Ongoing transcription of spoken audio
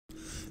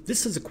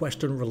This is a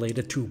question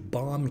related to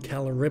bomb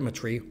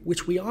calorimetry,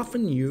 which we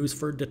often use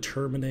for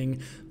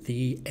determining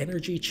the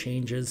energy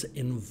changes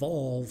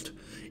involved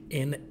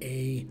in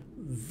a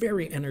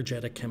very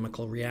energetic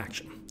chemical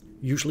reaction,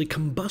 usually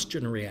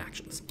combustion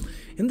reactions.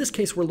 In this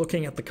case, we're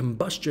looking at the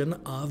combustion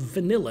of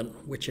vanillin,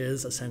 which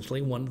is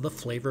essentially one of the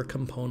flavor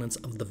components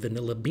of the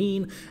vanilla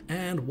bean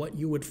and what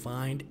you would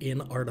find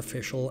in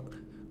artificial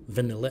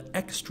vanilla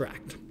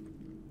extract.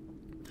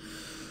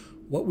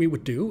 What we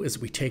would do is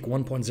we take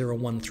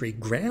 1.013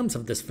 grams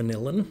of this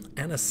vanillin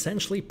and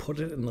essentially put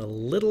it in a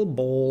little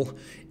bowl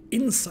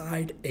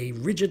inside a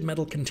rigid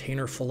metal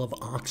container full of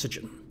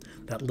oxygen.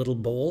 That little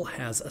bowl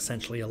has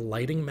essentially a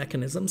lighting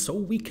mechanism so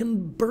we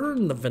can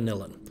burn the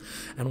vanillin.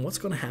 And what's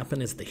going to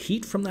happen is the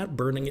heat from that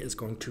burning is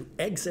going to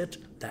exit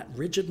that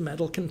rigid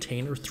metal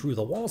container through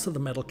the walls of the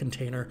metal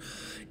container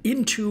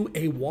into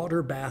a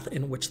water bath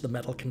in which the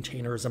metal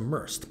container is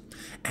immersed.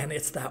 And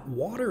it's that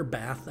water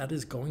bath that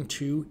is going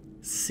to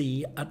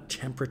see a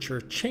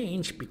temperature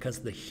change because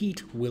the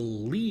heat will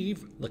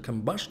leave the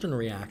combustion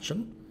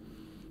reaction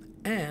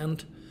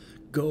and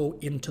go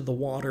into the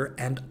water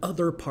and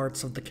other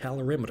parts of the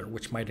calorimeter,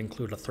 which might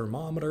include a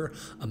thermometer,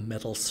 a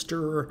metal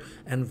stirrer,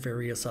 and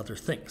various other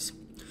things.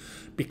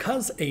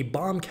 Because a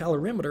bomb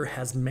calorimeter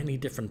has many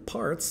different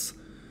parts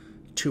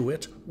to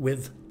it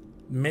with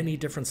many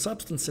different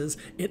substances,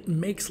 it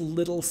makes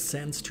little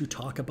sense to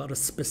talk about a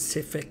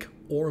specific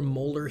or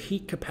molar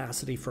heat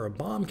capacity for a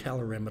bomb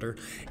calorimeter.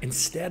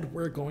 Instead,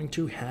 we're going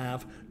to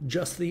have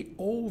just the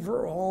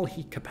overall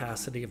heat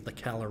capacity of the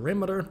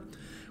calorimeter,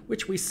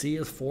 which we see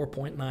as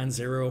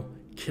 4.90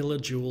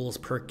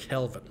 kilojoules per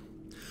Kelvin.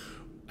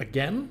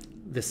 Again,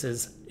 this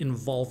is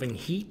involving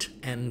heat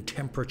and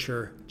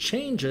temperature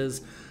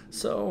changes,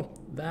 so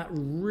that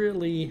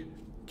really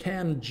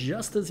can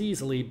just as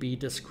easily be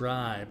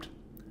described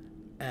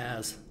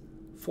as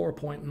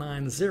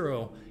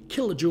 4.90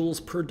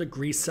 kilojoules per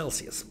degree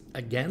Celsius.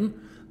 Again,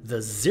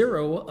 the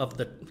 0 of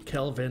the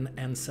Kelvin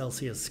and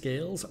Celsius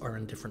scales are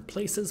in different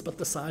places, but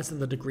the size of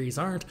the degrees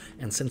aren't,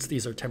 and since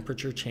these are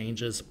temperature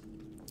changes,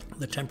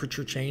 the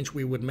temperature change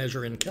we would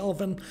measure in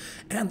Kelvin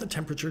and the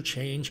temperature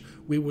change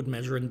we would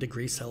measure in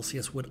degrees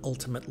Celsius would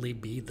ultimately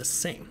be the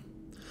same.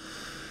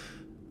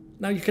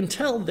 Now you can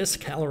tell this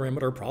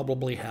calorimeter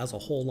probably has a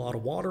whole lot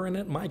of water in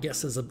it. My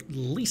guess is at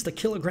least a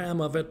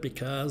kilogram of it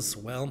because,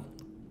 well,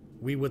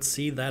 we would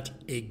see that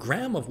a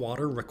gram of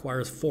water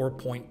requires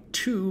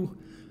 4.2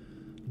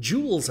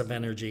 joules of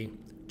energy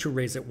to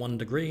raise it 1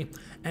 degree,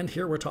 and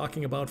here we're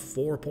talking about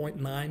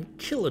 4.9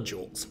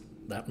 kilojoules.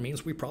 That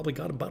means we probably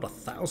got about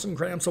 1,000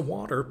 grams of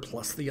water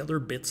plus the other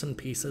bits and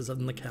pieces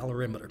in the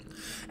calorimeter.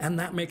 And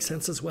that makes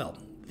sense as well.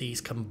 These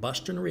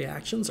combustion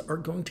reactions are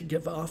going to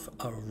give off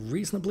a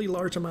reasonably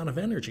large amount of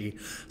energy,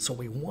 so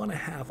we want to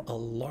have a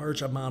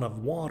large amount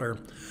of water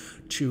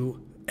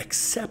to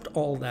accept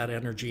all that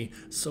energy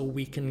so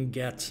we can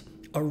get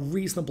a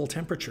reasonable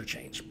temperature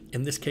change.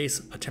 In this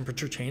case, a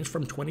temperature change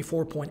from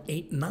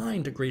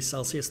 24.89 degrees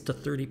Celsius to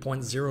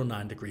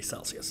 30.09 degrees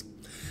Celsius.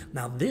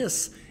 Now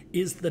this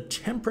is the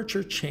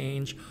temperature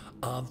change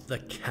of the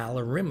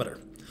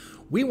calorimeter.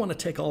 We want to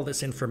take all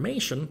this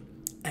information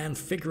and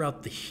figure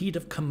out the heat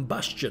of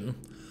combustion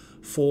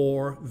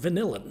for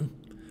vanillin.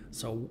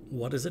 So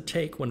what does it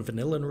take when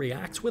vanillin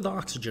reacts with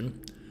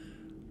oxygen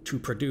to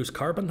produce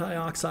carbon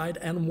dioxide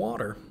and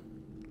water?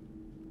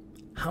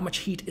 How much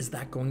heat is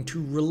that going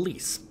to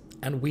release?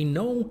 And we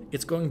know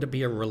it's going to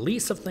be a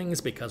release of things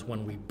because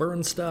when we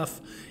burn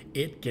stuff,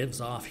 it gives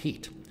off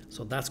heat.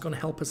 So that's going to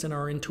help us in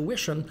our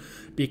intuition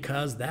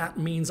because that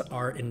means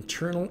our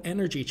internal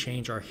energy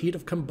change, our heat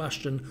of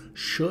combustion,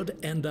 should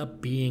end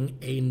up being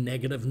a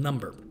negative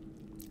number.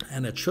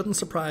 And it shouldn't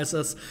surprise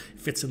us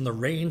if it's in the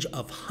range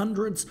of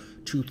hundreds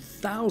to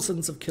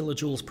thousands of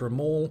kilojoules per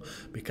mole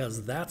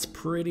because that's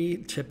pretty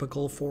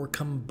typical for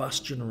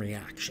combustion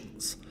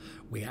reactions.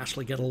 We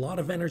actually get a lot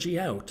of energy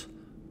out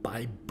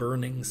by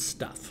burning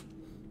stuff.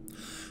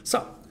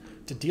 So,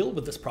 to deal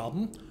with this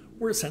problem,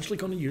 we're essentially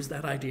going to use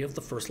that idea of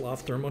the first law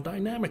of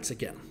thermodynamics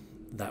again,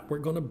 that we're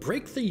going to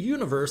break the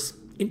universe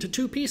into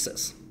two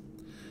pieces.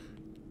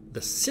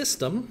 The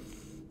system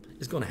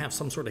is going to have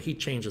some sort of heat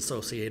change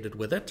associated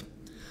with it,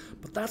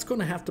 but that's going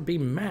to have to be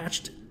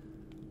matched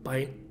by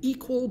an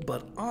equal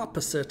but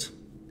opposite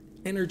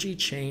energy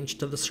change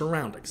to the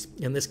surroundings.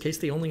 In this case,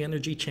 the only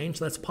energy change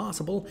that's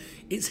possible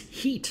is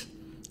heat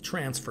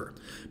transfer,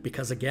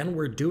 because again,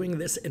 we're doing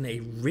this in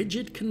a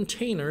rigid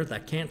container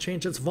that can't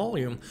change its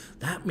volume.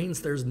 That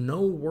means there's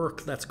no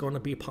work that's going to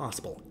be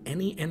possible.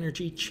 Any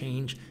energy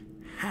change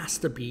has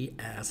to be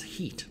as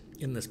heat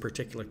in this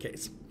particular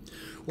case.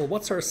 Well,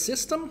 what's our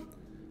system?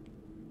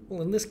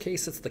 Well, in this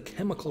case, it's the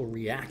chemical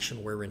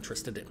reaction we're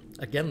interested in.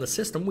 Again, the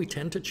system we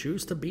tend to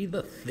choose to be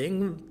the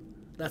thing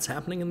that's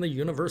happening in the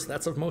universe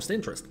that's of most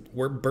interest.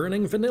 We're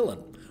burning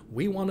vanillin.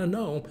 We want to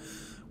know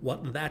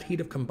what that heat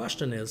of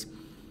combustion is.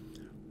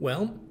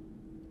 Well,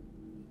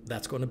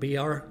 that's going to be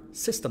our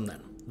system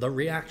then, the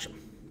reaction.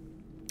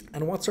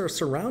 And what's our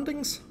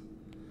surroundings?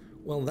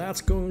 Well, that's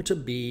going to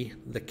be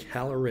the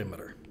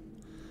calorimeter.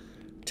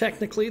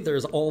 Technically,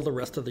 there's all the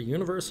rest of the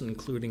universe,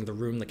 including the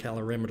room the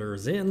calorimeter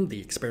is in,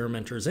 the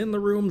experimenters in the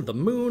room, the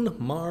moon,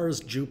 Mars,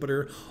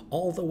 Jupiter,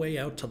 all the way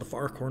out to the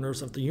far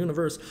corners of the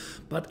universe.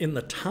 But in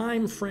the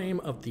time frame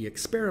of the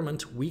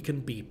experiment, we can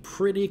be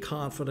pretty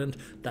confident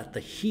that the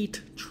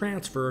heat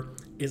transfer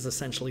is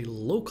essentially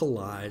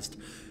localized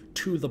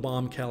to the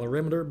bomb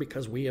calorimeter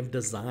because we have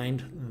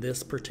designed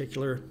this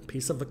particular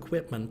piece of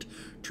equipment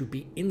to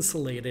be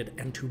insulated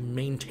and to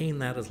maintain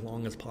that as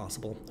long as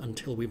possible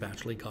until we've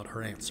actually got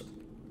our answer.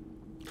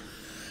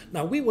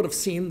 Now, we would have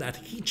seen that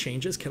heat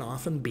changes can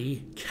often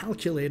be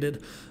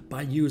calculated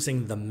by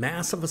using the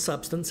mass of a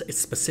substance, its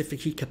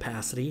specific heat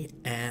capacity,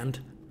 and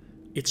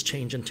its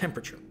change in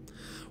temperature.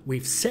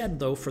 We've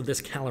said, though, for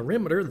this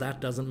calorimeter, that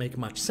doesn't make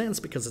much sense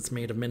because it's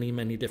made of many,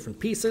 many different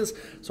pieces.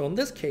 So in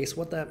this case,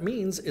 what that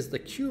means is the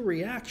Q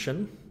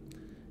reaction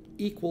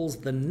equals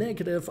the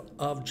negative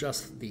of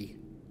just the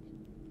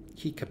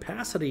heat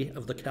capacity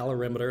of the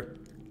calorimeter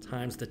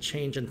times the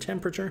change in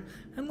temperature.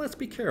 And let's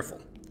be careful.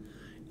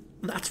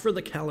 That's for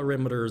the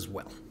calorimeter as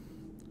well.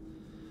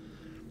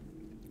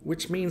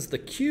 Which means the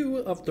Q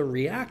of the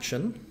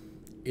reaction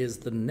is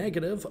the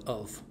negative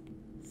of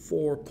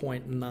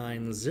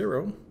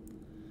 4.90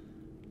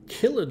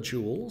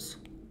 kilojoules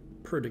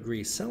per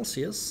degree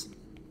Celsius.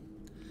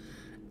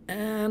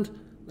 And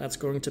that's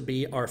going to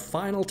be our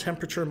final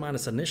temperature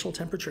minus initial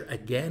temperature.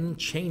 Again,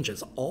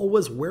 changes.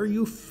 Always where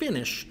you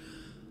finish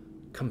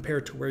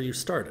compared to where you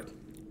started.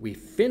 We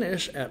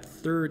finish at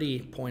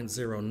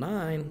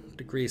 30.09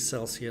 degrees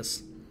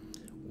Celsius.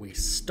 We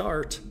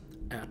start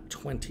at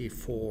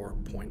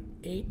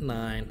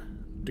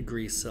 24.89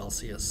 degrees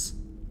Celsius.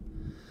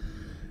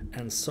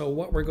 And so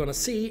what we're going to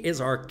see is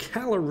our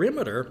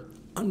calorimeter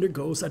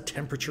undergoes a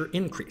temperature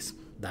increase.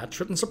 That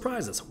shouldn't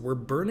surprise us. We're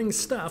burning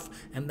stuff,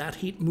 and that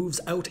heat moves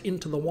out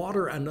into the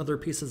water and other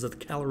pieces of the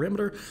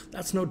calorimeter.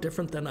 That's no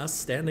different than us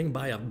standing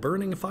by a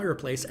burning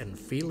fireplace and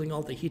feeling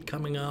all the heat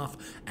coming off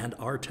and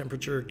our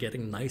temperature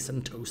getting nice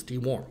and toasty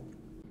warm.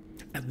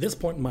 At this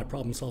point in my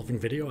problem-solving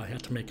video, I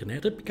had to make an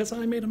edit because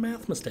I made a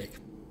math mistake.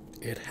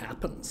 It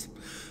happens.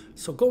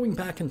 So going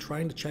back and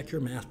trying to check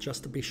your math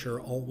just to be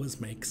sure always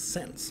makes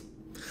sense.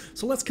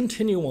 So let's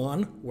continue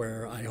on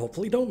where I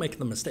hopefully don't make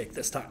the mistake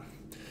this time.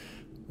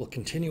 We'll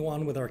continue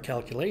on with our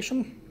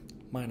calculation.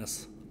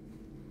 Minus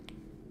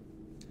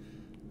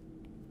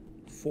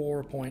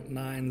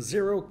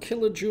 4.90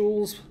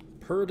 kilojoules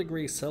per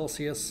degree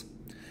Celsius.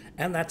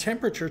 And that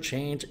temperature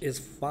change is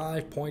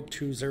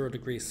 5.20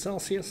 degrees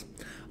Celsius.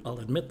 I'll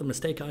admit the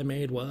mistake I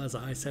made was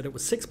I said it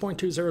was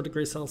 6.20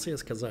 degrees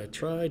Celsius because I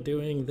tried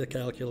doing the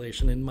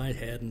calculation in my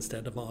head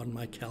instead of on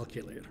my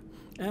calculator.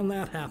 And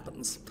that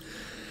happens.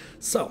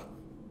 So,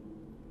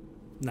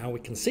 now we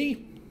can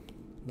see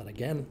that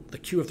again, the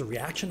Q of the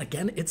reaction,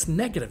 again, it's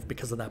negative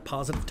because of that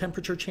positive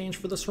temperature change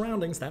for the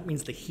surroundings. That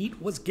means the heat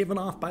was given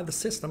off by the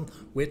system,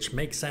 which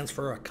makes sense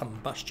for a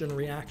combustion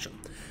reaction.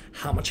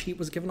 How much heat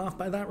was given off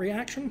by that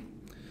reaction?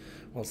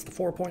 Well, it's the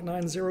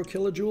 4.90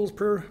 kilojoules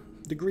per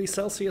degree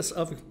Celsius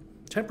of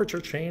temperature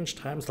change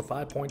times the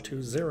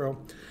 5.20,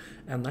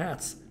 and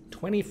that's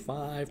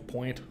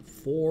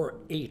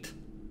 25.48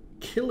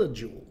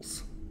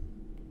 kilojoules.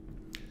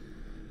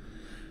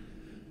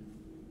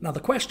 Now, the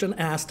question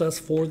asked us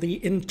for the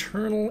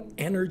internal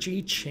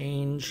energy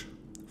change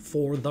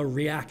for the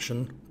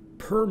reaction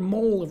per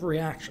mole of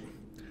reaction.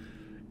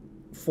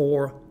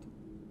 For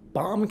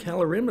bomb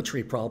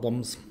calorimetry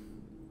problems,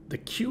 the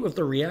Q of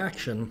the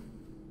reaction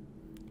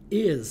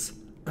is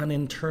an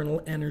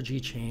internal energy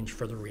change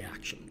for the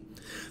reaction.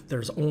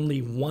 There's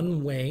only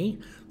one way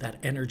that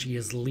energy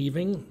is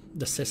leaving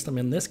the system.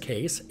 In this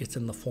case, it's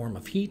in the form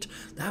of heat.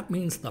 That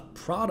means the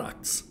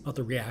products of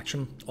the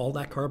reaction, all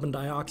that carbon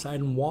dioxide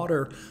and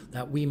water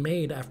that we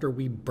made after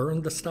we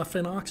burned the stuff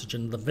in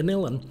oxygen, the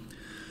vanillin,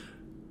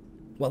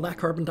 well, that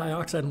carbon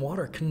dioxide and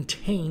water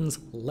contains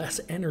less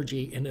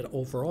energy in it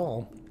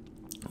overall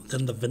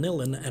than the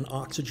vanillin and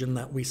oxygen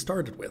that we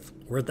started with.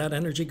 Where'd that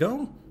energy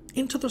go?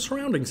 Into the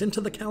surroundings,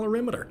 into the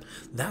calorimeter.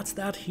 That's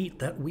that heat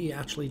that we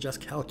actually just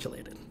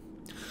calculated.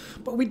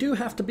 But we do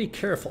have to be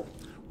careful.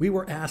 We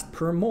were asked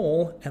per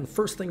mole, and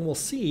first thing we'll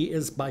see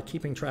is by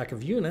keeping track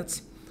of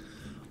units,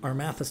 our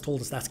math has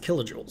told us that's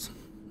kilojoules.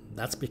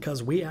 That's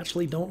because we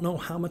actually don't know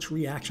how much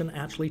reaction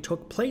actually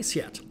took place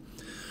yet.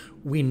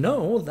 We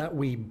know that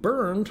we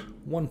burned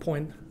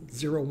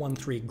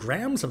 1.013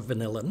 grams of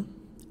vanillin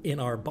in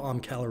our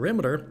bomb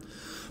calorimeter,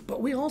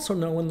 but we also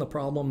know in the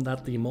problem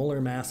that the molar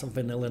mass of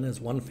vanillin is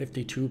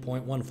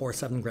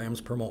 152.147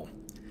 grams per mole.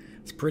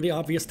 It's pretty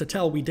obvious to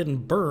tell we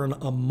didn't burn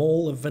a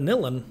mole of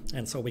vanillin,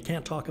 and so we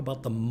can't talk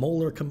about the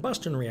molar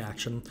combustion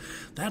reaction.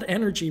 That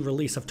energy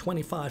release of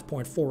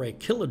 25.48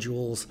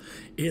 kilojoules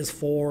is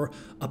for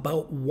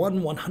about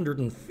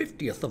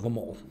 1/150th of a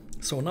mole.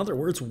 So in other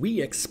words,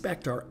 we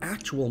expect our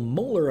actual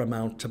molar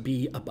amount to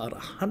be about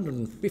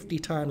 150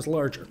 times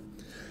larger.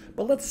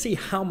 But let's see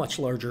how much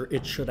larger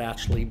it should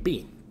actually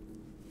be.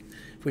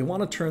 If we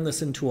want to turn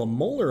this into a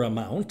molar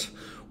amount,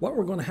 what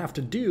we're going to have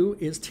to do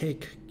is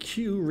take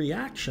Q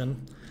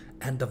reaction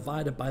and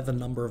divide it by the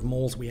number of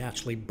moles we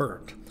actually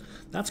burned.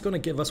 that's going to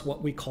give us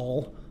what we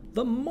call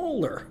the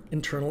molar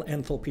internal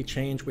enthalpy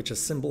change, which is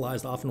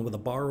symbolized often with a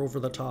bar over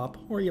the top,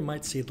 or you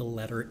might see the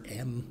letter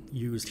M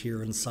used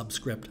here in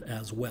subscript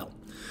as well.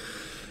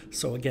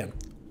 So again,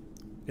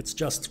 it's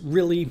just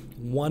really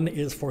one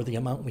is for the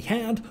amount we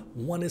had,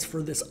 one is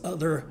for this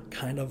other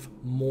kind of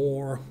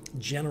more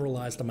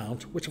generalized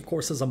amount, which of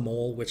course is a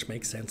mole, which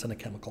makes sense in a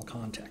chemical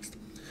context.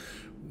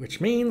 Which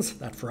means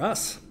that for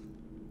us,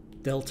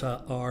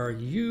 delta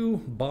RU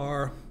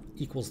bar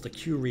equals the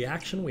Q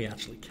reaction we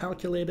actually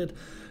calculated,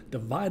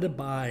 divided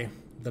by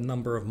the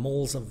number of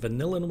moles of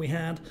vanillin we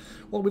had.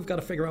 Well, we've got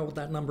to figure out what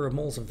that number of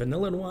moles of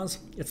vanillin was.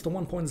 It's the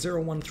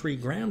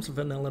 1.013 grams of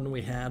vanillin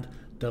we had,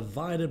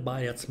 divided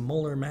by its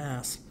molar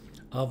mass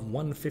of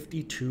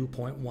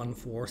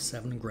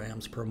 152.147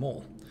 grams per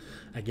mole.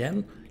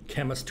 Again,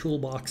 chemist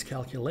toolbox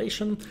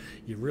calculation.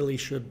 You really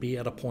should be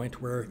at a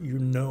point where you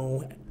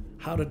know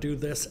how to do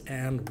this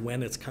and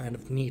when it's kind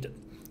of needed.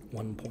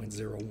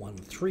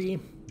 1.013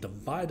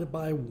 divided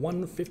by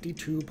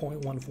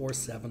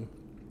 152.147.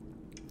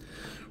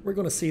 We're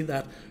going to see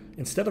that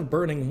instead of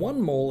burning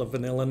 1 mole of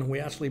vanillin, we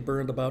actually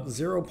burned about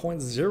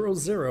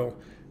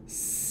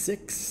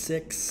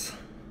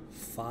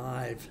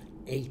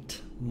 0.006658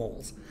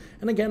 moles.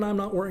 And again, I'm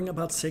not worrying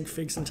about sig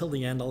figs until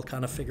the end. I'll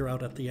kind of figure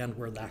out at the end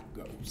where that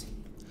goes.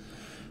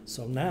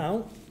 So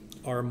now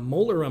our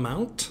molar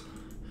amount,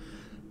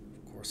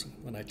 of course,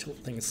 when I tilt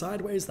things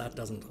sideways, that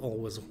doesn't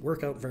always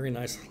work out very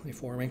nicely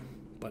for me.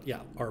 But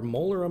yeah, our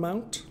molar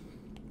amount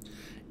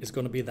is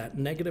going to be that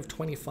negative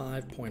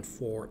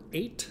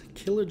 25.48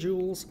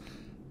 kilojoules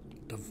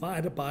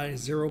divided by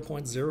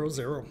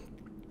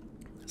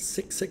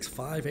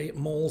 0.006658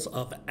 moles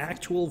of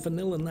actual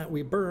vanillin that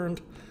we burned.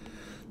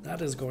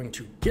 That is going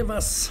to give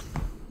us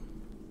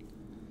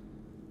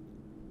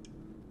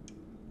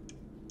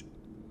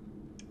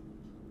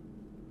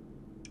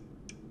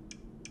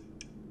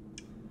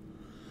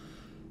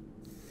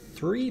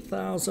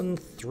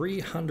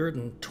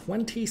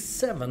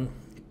 3,327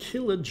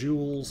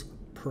 kilojoules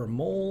per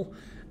mole.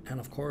 And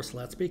of course,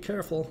 let's be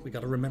careful. We got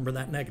to remember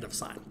that negative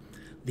sign.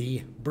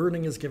 The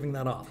burning is giving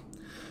that off.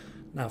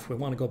 Now, if we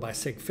want to go by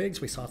sig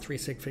figs, we saw 3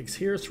 sig figs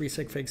here, 3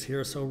 sig figs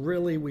here. So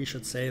really, we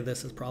should say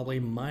this is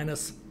probably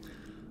minus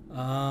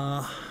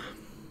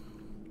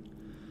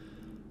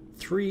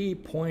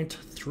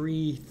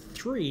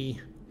 3.33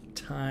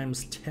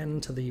 times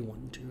 10 to the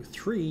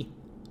 3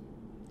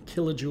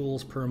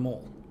 kilojoules per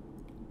mole.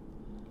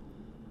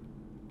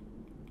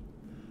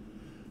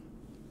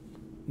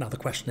 Now the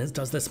question is,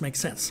 does this make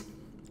sense?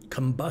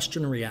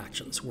 Combustion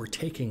reactions. We're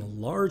taking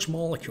large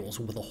molecules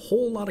with a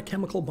whole lot of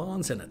chemical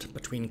bonds in it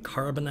between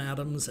carbon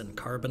atoms and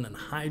carbon and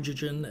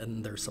hydrogen,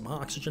 and there's some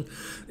oxygen.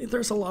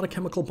 There's a lot of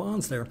chemical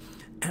bonds there.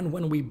 And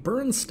when we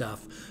burn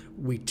stuff,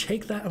 we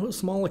take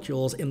those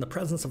molecules in the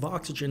presence of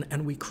oxygen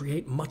and we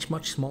create much,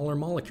 much smaller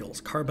molecules.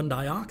 Carbon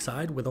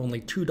dioxide with only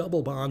 2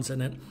 double bonds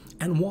in it,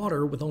 and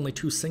water with only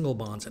 2 single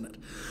bonds in it.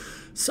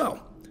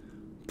 So,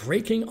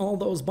 breaking all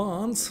those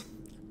bonds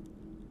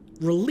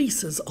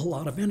releases a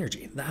lot of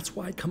energy. That's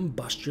why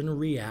combustion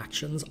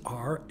reactions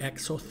are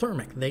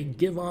exothermic. They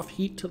give off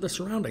heat to the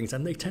surroundings,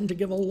 and they tend to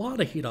give a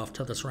lot of heat off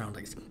to the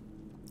surroundings.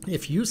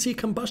 If you see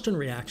combustion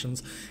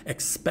reactions,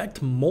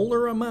 expect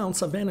molar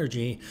amounts of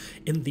energy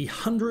in the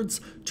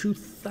hundreds to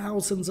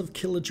thousands of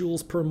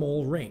kilojoules per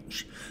mole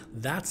range.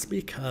 That's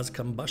because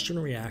combustion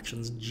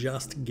reactions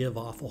just give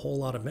off a whole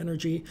lot of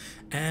energy,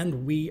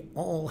 and we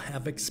all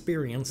have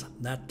experience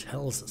that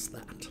tells us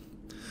that.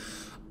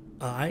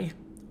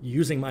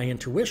 Using my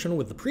intuition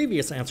with the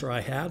previous answer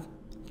I had,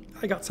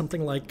 I got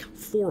something like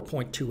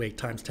 4.28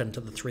 times 10 to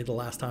the 3 the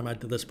last time I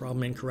did this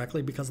problem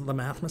incorrectly because of the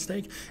math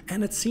mistake,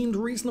 and it seemed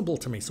reasonable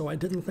to me, so I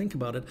didn't think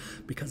about it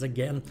because,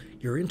 again,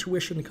 your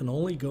intuition can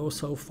only go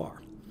so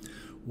far.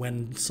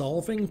 When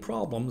solving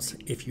problems,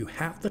 if you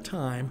have the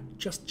time,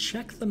 just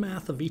check the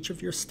math of each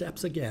of your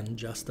steps again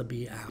just to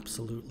be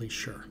absolutely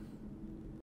sure.